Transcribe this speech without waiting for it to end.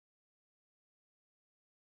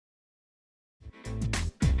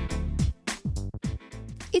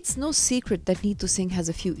It's no secret that Neetu Singh has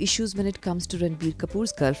a few issues when it comes to Ranbir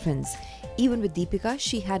Kapoor's girlfriends. Even with Deepika,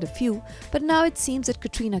 she had a few, but now it seems that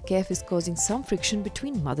Katrina Kaif is causing some friction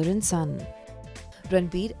between mother and son.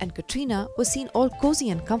 Ranbir and Katrina were seen all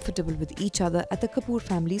cozy and comfortable with each other at the Kapoor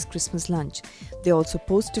family's Christmas lunch. They also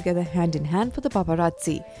posed together hand in hand for the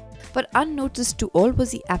paparazzi. But unnoticed to all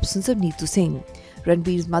was the absence of Neetu Singh.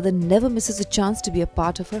 Ranbir's mother never misses a chance to be a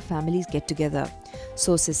part of her family's get-together.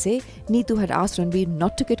 Sources say Neetu had asked Ranbir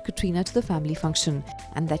not to get Katrina to the family function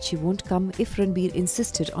and that she won't come if Ranbir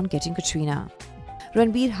insisted on getting Katrina.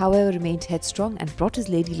 Ranbir, however, remained headstrong and brought his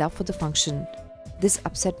lady love for the function. This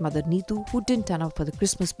upset mother Neetu, who didn't turn up for the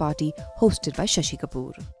Christmas party hosted by Shashi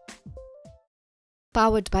Kapoor.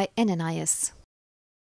 Powered by NNIS.